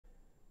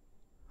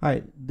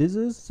Hi, this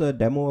is a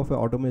demo of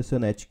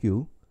Automation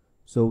HQ.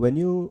 So when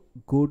you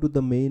go to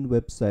the main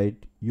website,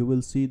 you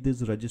will see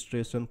this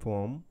registration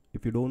form.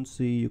 If you don't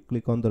see, you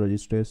click on the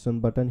registration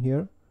button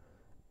here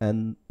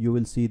and you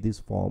will see this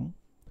form.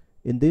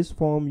 In this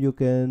form, you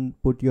can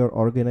put your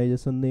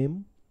organization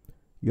name,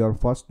 your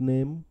first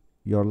name,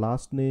 your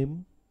last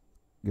name,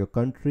 your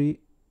country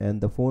and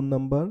the phone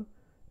number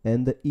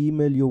and the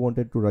email you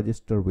wanted to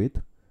register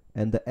with,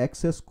 and the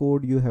access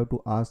code you have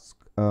to ask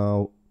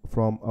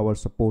from our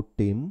support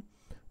team,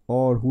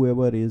 or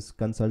whoever is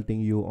consulting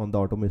you on the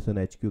Automation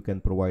HQ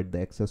can provide the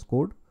access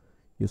code.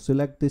 You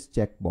select this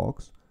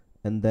checkbox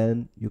and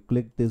then you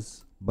click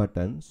this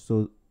button,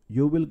 so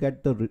you will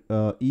get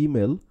the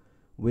email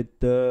with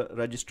the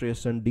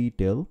registration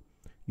detail.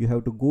 You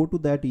have to go to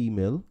that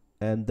email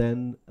and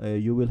then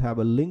you will have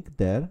a link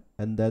there,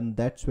 and then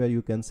that's where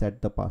you can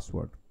set the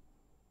password.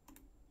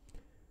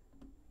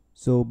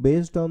 So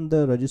based on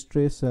the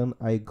registration,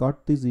 I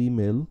got this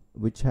email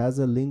which has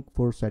a link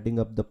for setting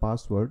up the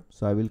password.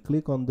 So I will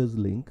click on this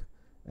link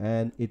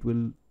and it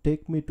will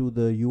take me to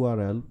the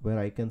URL where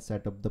I can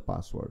set up the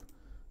password.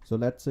 So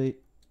let's say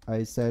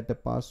I set a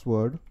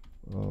password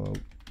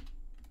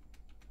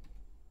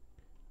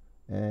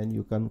and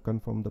you can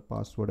confirm the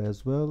password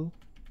as well.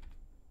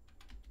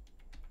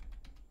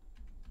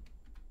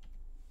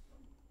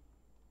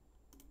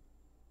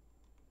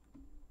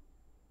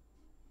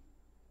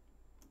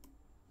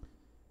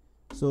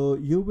 So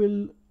you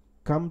will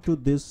come to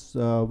this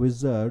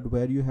wizard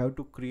where you have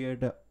to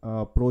create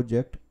a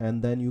project and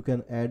then you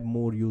can add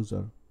more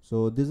user.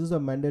 So this is a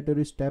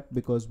mandatory step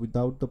because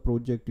without the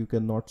project you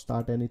cannot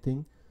start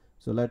anything.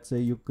 So let's say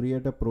you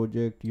create a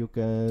project, you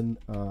can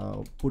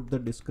put the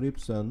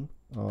description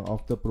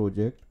of the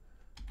project.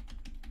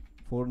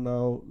 For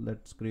now,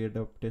 let's create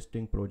a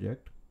testing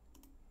project.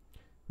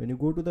 When you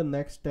go to the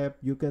next step,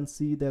 you can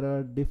see there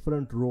are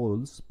different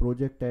roles: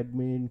 project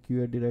admin,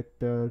 QA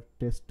director,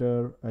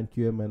 tester and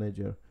QA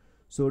manager.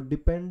 So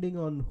depending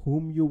on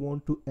whom you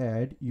want to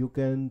add, you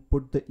can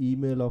put the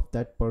email of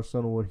that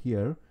person over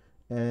here,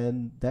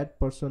 and that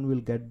person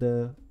will get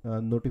the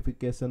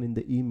notification in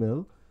the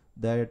email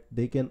that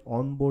they can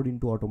onboard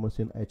into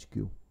Automation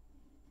HQ.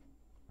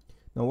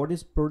 Now what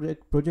is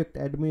project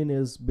admin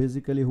is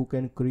basically who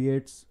can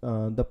create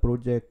the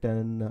project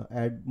and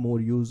add more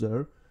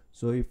user.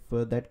 So if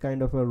that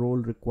kind of a role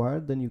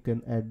required, then you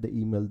can add the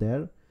email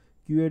there.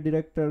 QA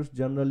directors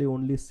generally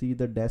only see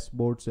the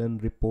dashboards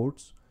and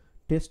reports.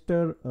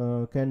 Tester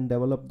can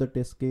develop the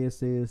test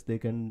cases, they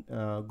can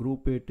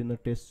group it in a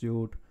test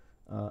suite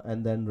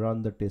and then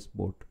run the test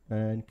board.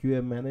 And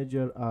QA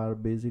manager are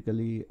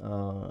basically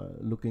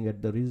looking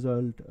at the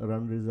result,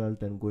 run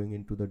result and going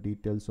into the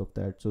details of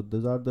that. So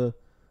those are the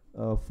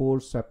 4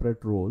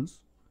 separate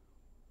roles.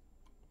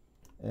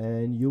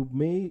 And you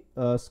may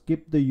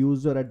skip the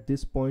user at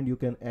this point. You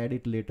can add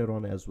it later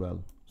on as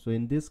well. So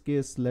in this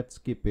case, let's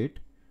skip it.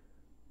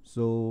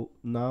 So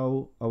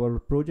now our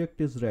project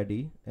is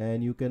ready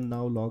and you can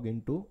now log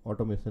into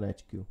Automation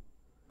HQ.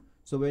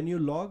 So when you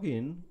log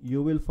in,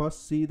 you will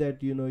first see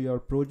that your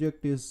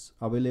project is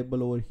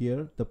available over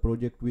here, the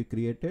project we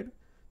created.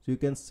 So you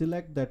can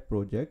select that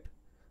project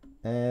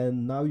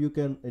and now you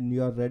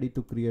are ready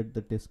to create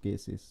the test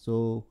cases.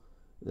 So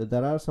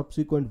there are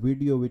subsequent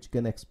video which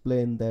can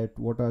explain that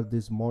what are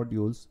these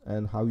modules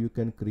and how you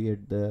can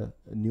create the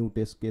new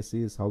test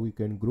cases, how you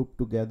can group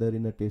together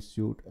in a test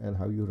suite and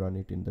how you run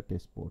it in the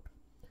test board.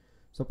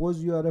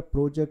 Suppose you are a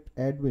project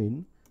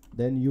admin,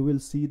 then you will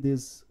see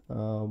this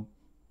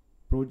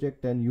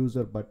project and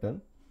user button.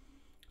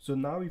 So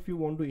now if you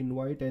want to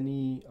invite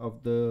any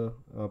of the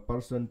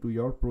person to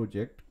your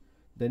project,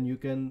 then you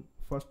can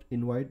first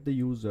invite the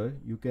user,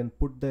 you can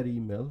put their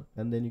email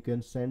and then you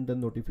can send the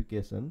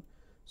notification.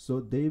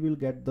 So they will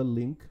get the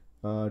link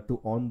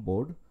to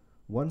onboard.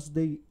 Once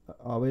they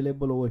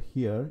available over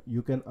here,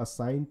 you can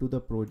assign to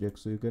the project.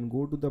 So you can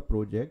go to the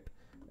project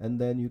and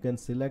then you can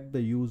select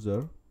the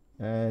user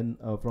and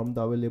from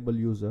the available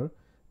user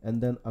and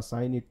then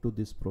assign it to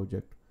this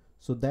project.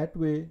 So that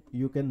way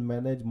you can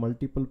manage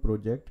multiple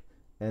projects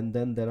and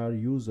then there are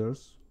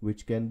users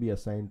which can be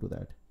assigned to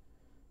that.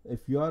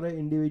 If you are an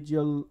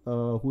individual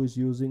who is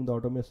using the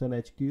Automation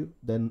HQ,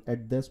 then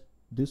at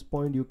this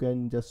point you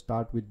can just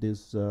start with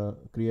this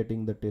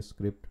creating the test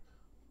script.